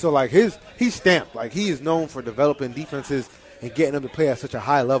 So, like, he's stamped. Like, he is known for developing defenses and getting them to play at such a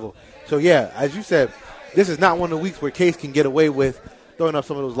high level. So, yeah, as you said, this is not one of the weeks where Case can get away with throwing up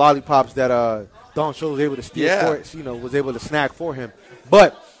some of those lollipops that Don Schultz was able to steal for it, was able to snag for him.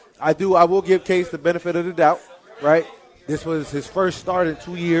 But I will give Case the benefit of the doubt, right? This was his first start in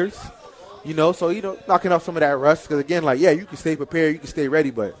 2 years, so, knocking off some of that rust. Because, again, you can stay prepared, you can stay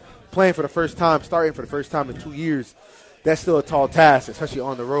ready, but starting for the first time in 2 years, that's still a tall task, especially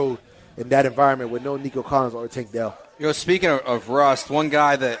on the road in that environment with no Nico Collins or Tank Dell. Speaking of rust, one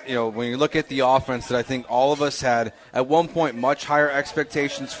guy that, when you look at the offense that I think all of us had at one point much higher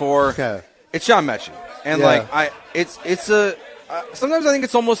expectations for, it's John Mechie. And, sometimes I think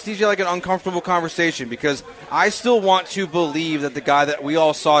it's almost, DJ, like an uncomfortable conversation because I still want to believe that the guy that we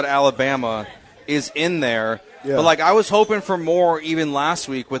all saw at Alabama is in there. Yeah. But, I was hoping for more even last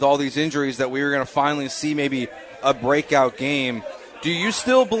week with all these injuries that we were going to finally see maybe a breakout game. Do you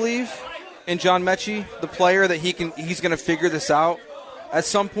still believe in John Mechie, the player, that he's going to figure this out at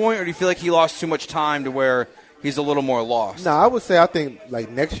some point, or do you feel like he lost too much time to where he's a little more lost? No, I would say I think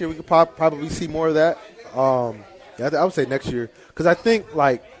next year we could probably see more of that. I would say next year because I think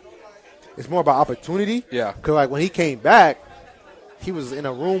it's more about opportunity. Yeah. Because when he came back, he was in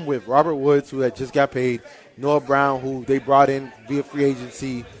a room with Robert Woods, who had just got paid, Noah Brown, who they brought in via free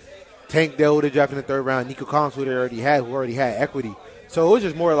agency, Tank Dell, who they drafted in the 3rd round, Nico Collins, who already had equity. So it was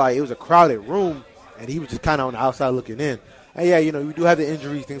just more it was a crowded room, and he was just kind of on the outside looking in. And, we do have the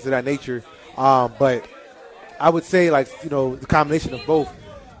injuries, things of that nature. But I would say, the combination of both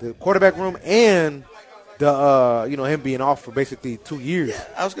the quarterback room and him being off for basically 2 years. Yeah,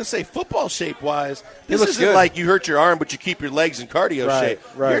 I was going to say, football shape-wise, this isn't good. Like you hurt your arm, but you keep your legs in cardio shape.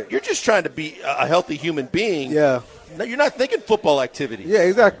 Right. You're just trying to be a healthy human being. Yeah. No, you're not thinking football activity. Yeah,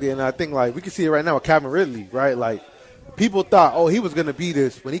 exactly. And I think, we can see it right now with Calvin Ridley, right? People thought, he was going to be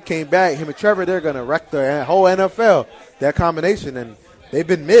this. When he came back, him and Trevor, they're going to wreck the whole NFL, that combination. And they've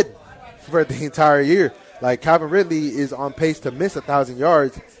been mid for the entire year. Calvin Ridley is on pace to miss 1,000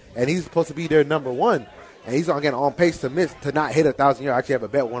 yards, and he's supposed to be their number one. And he's, again, on pace to not hit 1,000 yards. I actually have a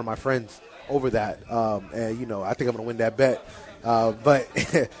bet with one of my friends over that. I think I'm going to win that bet. But,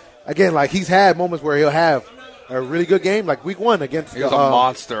 again, he's had moments where he'll have a really good game, like week 1 against he was a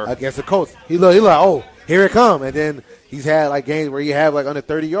monster against the Colts. He look, here it come. And then he's had, games where you have, under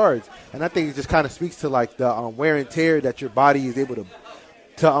 30 yards. And I think it just kind of speaks to, the wear and tear that your body is able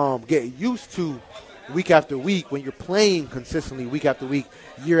to get used to week after week when you're playing consistently week after week,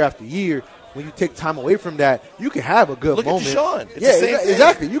 year after year. When you take time away from that, you can have a good moment. Look at Deshaun. It's the same thing.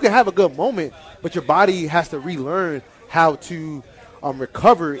 Exactly. You can have a good moment, but your body has to relearn how to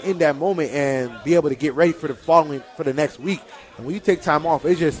recover in that moment and be able to get ready for the next week. And when you take time off,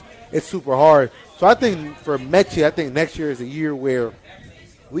 it's super hard. So I think for Mechie, next year is a year where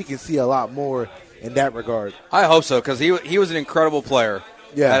we can see a lot more in that regard. I hope so because he was an incredible player.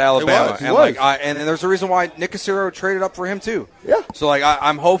 Yeah, at Alabama, he was. And there's a reason why Nick Cassero traded up for him too. Yeah. So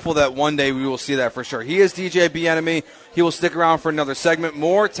I'm hopeful that one day we will see that for sure. He is DJ Bien-Aime. He will stick around for another segment.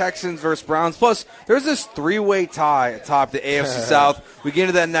 More Texans versus Browns. Plus, there's this three-way tie atop the AFC South. We get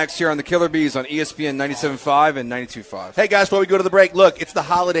into that next here on the Killer Bees on ESPN 97.5 and 92.5. Hey, guys, before we go to the break, look, it's the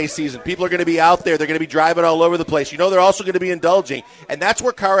holiday season. People are going to be out there. They're going to be driving all over the place. You know, they're also going to be indulging, and that's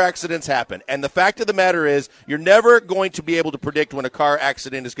where car accidents happen. And the fact of the matter is, you're never going to be able to predict when a car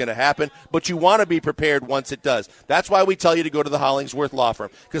accident is going to happen, but you want to be prepared once it does. That's why we tell you to go to the Hollingsworth Law Firm,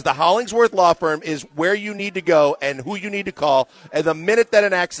 because the Hollingsworth Law Firm is where you need to go and who you need to call and the minute that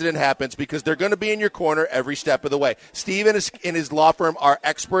an accident happens, because they're going to be in your corner every step of the way. Steve and his law firm are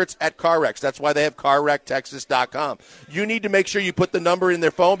experts at car wrecks. That's why they have CarWreckTexas.com. You need to make sure you put the number in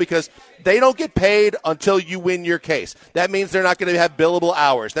their phone, because they don't get paid until you win your case. That means they're not going to have billable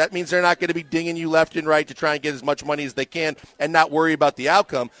hours. That means they're not going to be dinging you left and right to try and get as much money as they can and not worry about the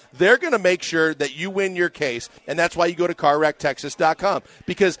outcome. They're going to make sure that you win your case, and that's why you go to CarWreckTexas.com,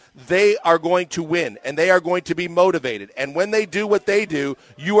 because they are going to win, and they are going to be motivated. And when they do what they do,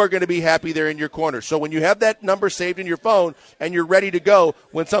 you are going to be happy they're in your corner. So when you have that number saved in your phone and you're ready to go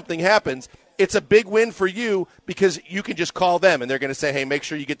when something happens, it's a big win for you, because you can just call them and they're going to say, hey, make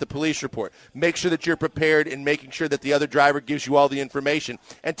sure you get the police report. Make sure that you're prepared in making sure that the other driver gives you all the information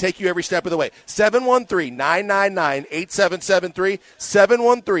and take you every step of the way. 713-999-8773.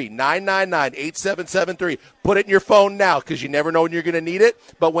 713-999-8773. Put it in your phone now, because you never know when you're going to need it.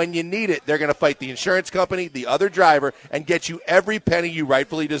 But when you need it, they're going to fight the insurance company, the other driver, and get you every penny you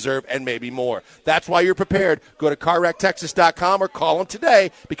rightfully deserve and maybe more. That's why you're prepared. Go to CarWreckTexas.com or call them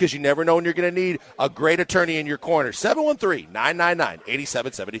today, because you never know when you're going to need a great attorney in your corner.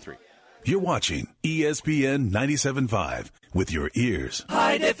 713-999-8773. You're watching ESPN 97.5 with your ears.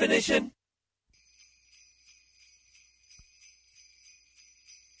 High definition.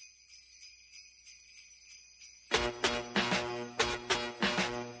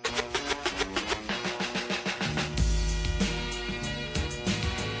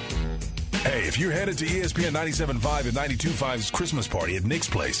 Hey, if you're headed to ESPN 97.5 and 92.5's Christmas party at Nick's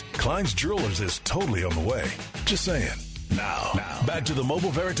Place, Klein's Jewelers is totally on the way. Just saying. Now, back to the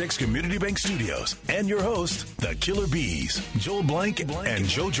Mobile Veritex Community Bank Studios and your host, the Killer Bees, Joel Blank and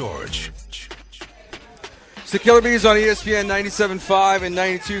Joe George. It's the Killer Bees on ESPN 97.5 and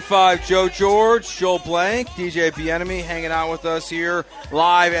 92.5. Joe George, Joel Blank, DJ Bien-Aime hanging out with us here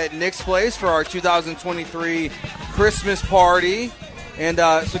live at Nick's Place for our 2023 Christmas party. And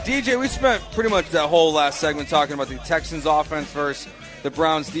so, DJ, we spent pretty much that whole last segment talking about the Texans offense versus the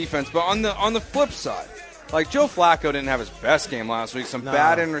Browns defense. But on the flip side, like, Joe Flacco didn't have his best game last week. Some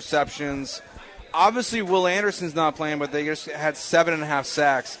bad interceptions. Obviously, Will Anderson's not playing, but they just had 7.5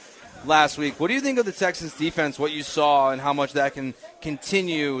 sacks last week. What do you think of the Texans defense, what you saw, and how much that can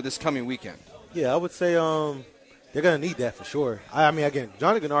continue this coming weekend? Yeah, I would say they're going to need that for sure. I mean, again,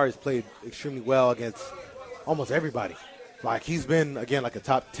 Johnny Gennard has played extremely well against almost everybody. Like, he's been, again, like a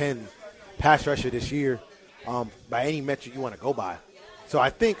top 10 pass rusher this year by any metric you want to go by. So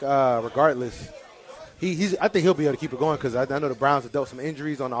I think regardless, I think he'll be able to keep it going, because I know the Browns have dealt some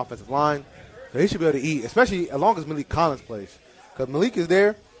injuries on the offensive line. So he should be able to eat, especially as long as Malik Collins plays. Because Malik is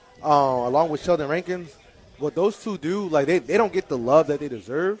there along with Sheldon Rankins. What those two do, like, they don't get the love that they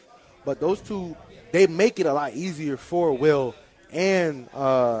deserve, but those two, they make it a lot easier for Will and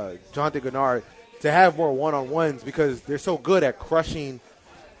Jonathan Gennard to have more one-on-ones, because they're so good at crushing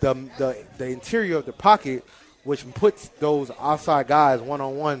the interior of the pocket, which puts those outside guys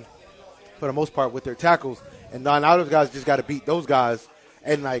one-on-one for the most part with their tackles. And now those guys just got to beat those guys.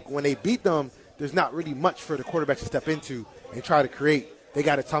 And, like, when they beat them, there's not really much for the quarterback to step into and try to create. They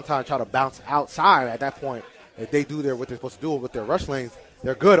got to sometimes try to bounce outside at that point. If they do what they're supposed to do with their rush lanes,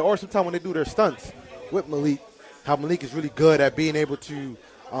 they're good. Or sometimes when they do their stunts with Malik, how Malik is really good at being able to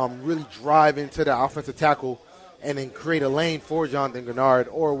really drive into the offensive tackle and then create a lane for Jonathan Gennard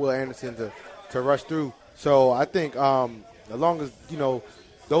or Will Anderson to rush through. So I think as long as,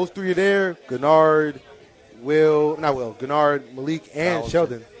 those three are there, Gennard, Malik, and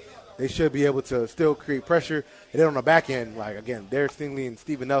Sheldon, they should be able to still create pressure. And then on the back end, like, again, Derek Stingley and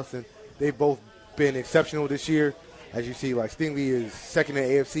Steven Nelson, they've both been exceptional this year. As you see, like, Stingley is second in the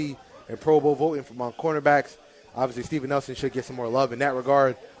AFC in Pro Bowl voting among cornerbacks. Obviously, Steven Nelson should get some more love in that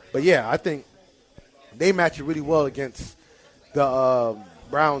regard. But, yeah, I think they match it really well against the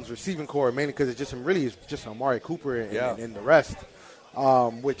Browns receiving core, mainly because it's just Amari Cooper and the rest,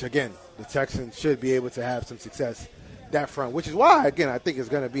 which, again, the Texans should be able to have some success that front, which is why, again, I think it's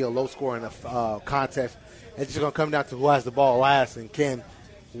going to be a low-scoring contest. It's just going to come down to who has the ball last, and can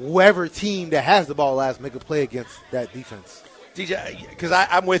whoever team that has the ball last make a play against that defense. DJ, because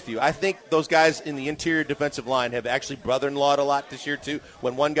I'm with you. I think those guys in the interior defensive line have actually brother-in-lawed a lot this year, too.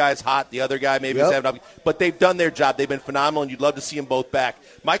 When one guy's hot, the other guy maybe is having – but they've done their job. They've been phenomenal, and you'd love to see them both back.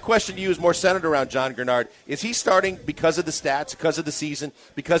 My question to you is more centered around John Grenard. Is he starting because of the stats, because of the season,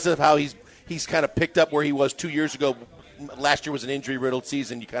 because of how he's kind of picked up where he was 2 years ago? Last year was an injury-riddled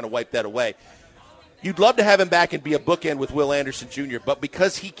season. You kind of wiped that away. You'd love to have him back and be a bookend with Will Anderson Jr., but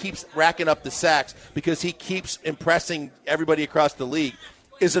because he keeps racking up the sacks, because he keeps impressing everybody across the league,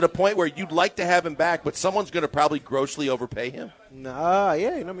 is it a point where you'd like to have him back, but someone's going to probably grossly overpay him? Nah,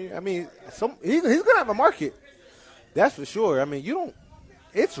 yeah. He's going to have a market. That's for sure. I mean,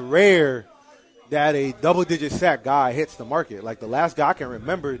 it's rare that a double-digit sack guy hits the market. Like, the last guy I can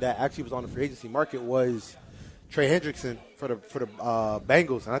remember that actually was on the free agency market was Trey Hendrickson for the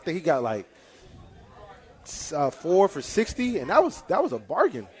Bengals, and I think he got, like, 4 for 60, and that was a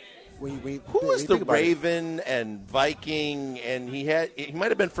bargain. Who was the Raven and Viking, and he might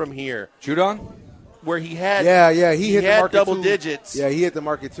have been from here, Judon, where he had he hit the market double too. digits. Yeah, he hit the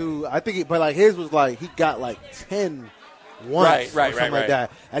market too. I think, but like his was like he got like 10 once, right, like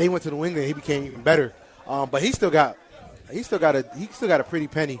that, and he went to New England. He became even better, but he still got a pretty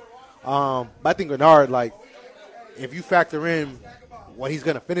penny. But I think Grenard, like, if you factor in what he's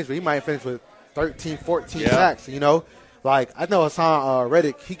going to finish with, he might finish with 13, 14 sacks, Like, I know Hassan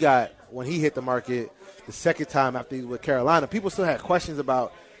Reddick, he got, when he hit the market the second time after he was with Carolina, people still had questions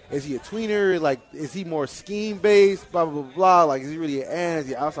about, is he a tweener? Like, is he more scheme-based, blah, blah, blah, blah. Like, is he really an end? Is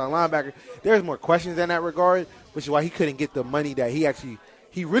he an outside linebacker? There's more questions in that regard, which is why he couldn't get the money that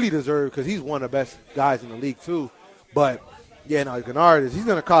he really deserved, because he's one of the best guys in the league, too. But, yeah, no, Grenard, he's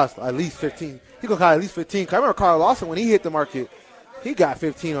going to cost at least 15. He's going to cost at least 15. I remember Carl Lawson, when he hit the market, he got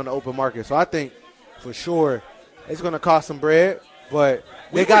 15 on the open market. So I think for sure it's going to cost some bread, but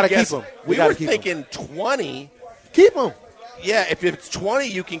they got to keep him. We were thinking 20. Keep him. Yeah, if it's 20,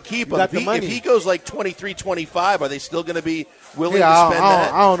 you can keep him. If he goes like 23, 25, are they still going to be willing to spend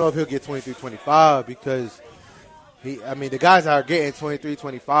that? I don't know if he'll get 23, 25 because the guys that are getting 23,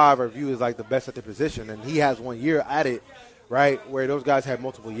 25 are viewed as like the best at the position, and he has 1 year at it, right, where those guys have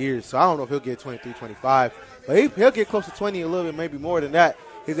multiple years. So I don't know if he'll get 23, 25. But he'll get close to 20, a little bit, maybe more than that.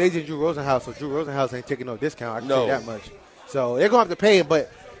 His agent, Drew Rosenhaus, so Drew Rosenhaus ain't taking no discount. I can say that much. So they're going to have to pay him.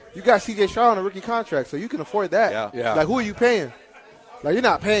 But you got CJ Stroud on a rookie contract, so you can afford that. Yeah. Like, who are you paying? Like, you're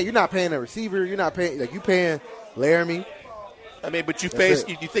not paying a receiver. You're not paying, like, you paying Laramie. I mean, but you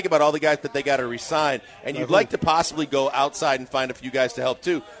think about all the guys that they got to re-sign, and you'd like to possibly go outside and find a few guys to help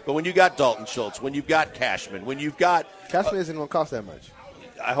too. But when you got Dalton Schultz, when you've got Cashman, when you've got Cashman isn't going to cost that much.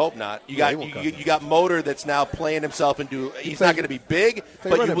 I hope not. You got Motor that's now playing himself into. He's not going to be big,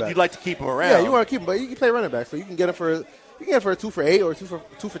 but you'd like to keep him around. Yeah, you want to keep him, but you can play running back, so you can get him for a 2 for $8 or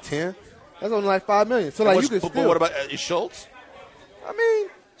 2 for 10. That's only like $5 million. So like you can still. But what about is Schultz? I mean,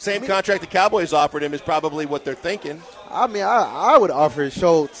 same contract the Cowboys offered him is probably what they're thinking. I mean, I would offer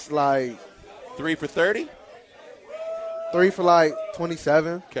Schultz like 3 for 30. 3 for like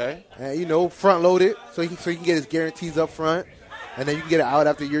 27. Okay, and front loaded so he can get his guarantees up front. And then you can get it out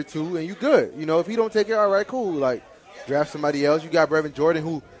after year 2, and you good. If he don't take it, all right, cool. Like, draft somebody else. You got Brevin Jordan,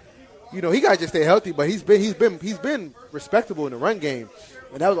 who, he got to just stay healthy, but he's been respectable in the run game,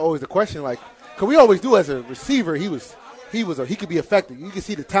 and that was always the question. Like, because we always do as a receiver, he could be effective. You can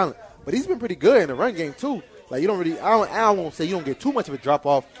see the talent, but he's been pretty good in the run game too. Like, you don't really, I won't say you don't get too much of a drop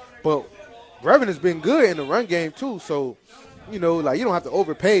off, but Brevin has been good in the run game too. So, like, you don't have to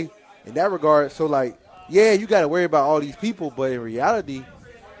overpay in that regard. So, like. Yeah, you got to worry about all these people, but in reality,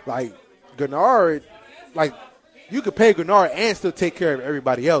 like, Grenard, like, you could pay Grenard and still take care of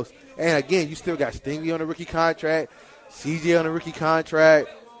everybody else. And, again, you still got Stingley on a rookie contract, CJ on a rookie contract,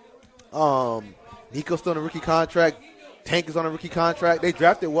 Nico's still on a rookie contract, Tank is on a rookie contract. They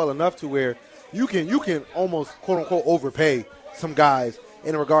drafted well enough to where you can almost, quote-unquote, overpay some guys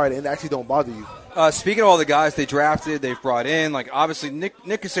in regard and actually don't bother you. Speaking of all the guys they drafted, they've brought in, like, obviously Nick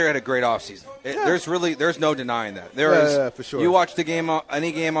Caserio had a great offseason. There's no denying that. For sure. You watch the game,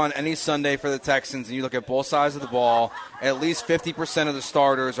 any game on any Sunday for the Texans, and you look at both sides of the ball, at least 50% of the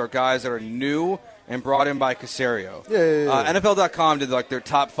starters are guys that are new and brought in by Caserio. NFL.com did, like, their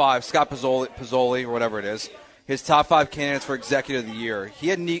top 5, Scott Pizzoli, or whatever it is, his top 5 candidates for Executive of the Year. He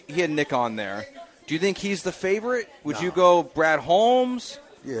had Nick on there. Do you think he's the favorite? Would you go Brad Holmes?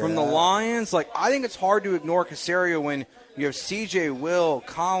 From the Lions? Like, I think it's hard to ignore Caserio when you have CJ, Will,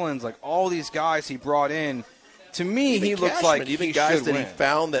 Collins, like all these guys he brought in. To me, he looks like even guys that he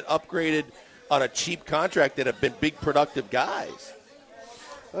found that upgraded on a cheap contract that have been big productive guys.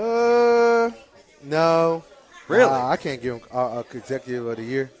 No. Really? I can't give him Executive of the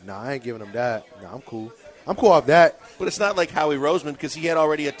Year. No, I ain't giving him that. No, I'm cool. I'm cool off that. But it's not like Howie Roseman because he had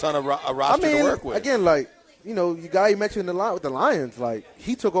already a ton of a roster to work with. Again, like, you guy you mentioned with the Lions, like,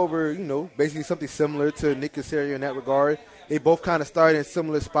 he took over, basically something similar to Nick Caserio in that regard. They both kind of started in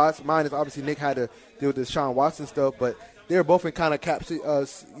similar spots. Mine is obviously Nick had to deal with the Deshaun Watson stuff, but they were both in kind of cap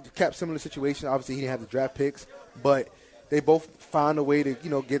similar situations. Obviously, he didn't have the draft picks, but they both found a way to,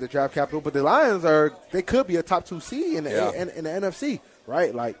 get the draft capital. But the Lions they could be a top 2 seed in the NFC,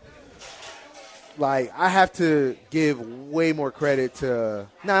 right? Like, I have to give way more credit to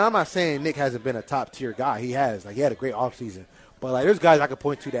 – now, I'm not saying Nick hasn't been a top-tier guy. He has. Like, he had a great offseason. But, like, there's guys I could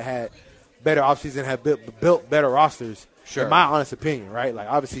point to that had better offseason, have built better rosters, in my honest opinion, right? Like,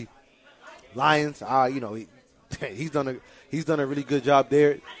 obviously, Lions, he's done a really good job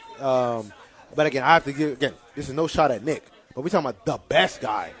there. But, again, I have to give – again, this is no shot at Nick. But we're talking about the best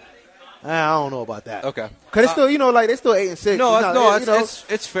guy. I don't know about that. Okay. Because it's still, they're still 8-6. No,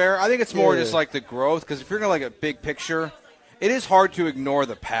 it's fair. I think it's more just like the growth. Because if you're going to like a big picture, it is hard to ignore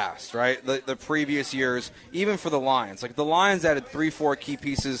the past, right? The previous years, even for the Lions. Like the Lions added 3-4 key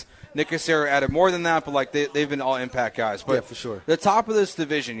pieces. Nick Caserio added more than that, but like they've been all impact guys. But yeah, for sure. The top of this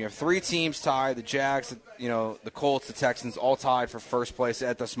division, you have 3 teams tied: the Jags, the Colts, the Texans, all tied for first place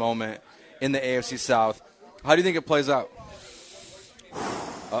at this moment in the AFC South. How do you think it plays out?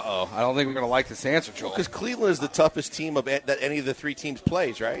 I don't think we're going to like this answer, Joel. Because Cleveland is the toughest team that any of the 3 teams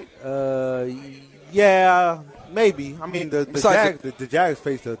plays, right? Yeah, maybe. I mean, the Jags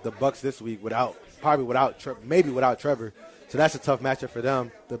faced the Bucks this week without Trevor. So that's a tough matchup for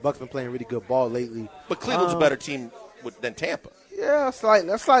them. The Bucks been playing really good ball lately. But Cleveland's a better team than Tampa. Yeah, a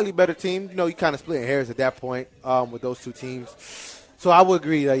slightly better team. You kind of splitting hairs at that point with those 2 teams. So I would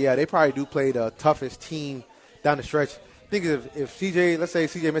agree that, they probably do play the toughest team down the stretch. I think if CJ, let's say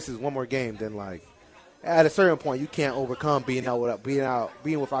CJ misses one more game, then like at a certain point you can't overcome being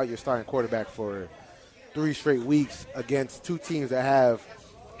without your starting quarterback for 3 straight weeks against 2 teams that have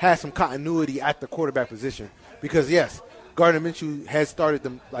had some continuity at the quarterback position. Because yes, Gardner Minshew has started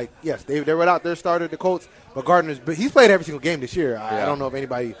them. Like yes, they're without their starter, the Colts, but he's played every single game this year. I don't know if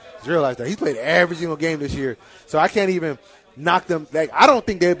anybody has realized that he's played every single game this year. So I can't even knock them. Like I don't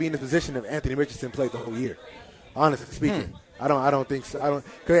think they'd be in the position if Anthony Richardson played the whole year. Honestly speaking, I don't think so.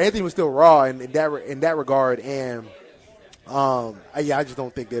 Because Anthony was still raw in that regard, and I just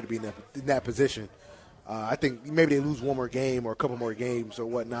don't think they'd be in that position. I think maybe they lose one more game or a couple more games or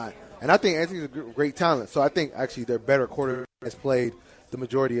whatnot. And I think Anthony's a great talent, so I think actually their better quarterback has played the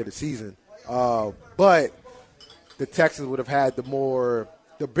majority of the season. But the Texans would have had the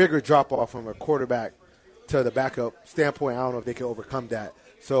bigger drop off from a quarterback to the backup standpoint. I don't know if they can overcome that.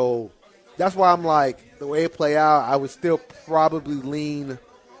 So. That's why I'm like, the way it play out, I would still probably lean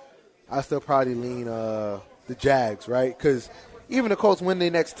the Jags, right? Because even the Colts win their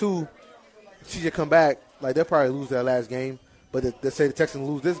next 2, CJ come back, like they'll probably lose their last game. But let's say the Texans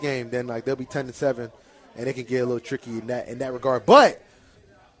lose this game, then like they'll be 10-7, and it can get a little tricky in that regard. But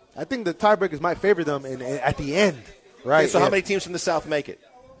I think the tiebreakers might favor them at the end, right? Okay, so how many teams from the South make it?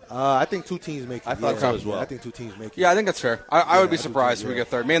 I think 2 teams make it. I thought so as well. I think 2 teams make it. Yeah, I think that's fair. I would be surprised if we get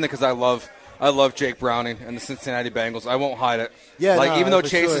third, mainly because I love Jake Browning and the Cincinnati Bengals. I won't hide it. Yeah, even though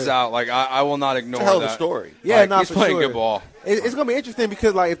Chase is out, like I will not ignore that. It's a hell of a story. Yeah, he's playing good ball. It's going to be interesting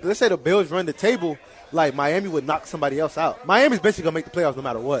because, like, if let's say the Bills run the table, like Miami would knock somebody else out. Miami's basically going to make the playoffs no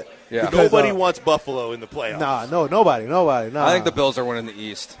matter what. Yeah. Because, nobody wants Buffalo in the playoffs. Nobody. I think the Bills are winning the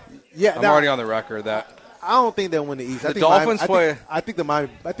East. Yeah, I'm already on the record that. I don't think they'll win the East. The Dolphins play. I think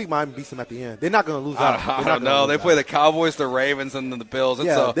Miami beats them at the end. They're not going to lose out. I don't know. They play the Cowboys, the Ravens, and then the Bills.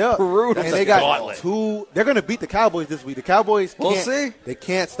 It's brutal. And they got 2. They're going to beat the Cowboys this week. The Cowboys. We'll see. They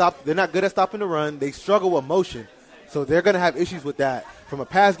can't stop. They're not good at stopping the run. They struggle with motion, so they're going to have issues with that. From a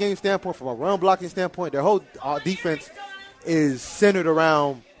pass game standpoint, from a run blocking standpoint, their whole defense is centered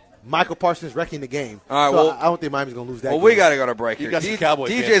around Michael Parsons wrecking the game. All right, so I don't think Miami's going to lose that game. We got to go to break here.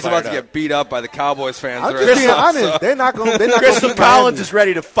 DJ's about to get beat up by the Cowboys fans. I'm just being honest. They're not going to Crystal Collins is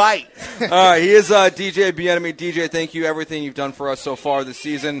ready to fight. All right, he is DJ Bien-Aime. DJ, thank you. Everything you've done for us so far this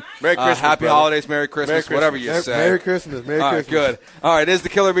season. Merry Christmas, happy brother. holidays, Merry Christmas, whatever you say. Merry Christmas. All right, good. All right, it is the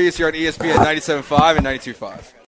Killer Bees here on ESPN 97.5 and 92.5.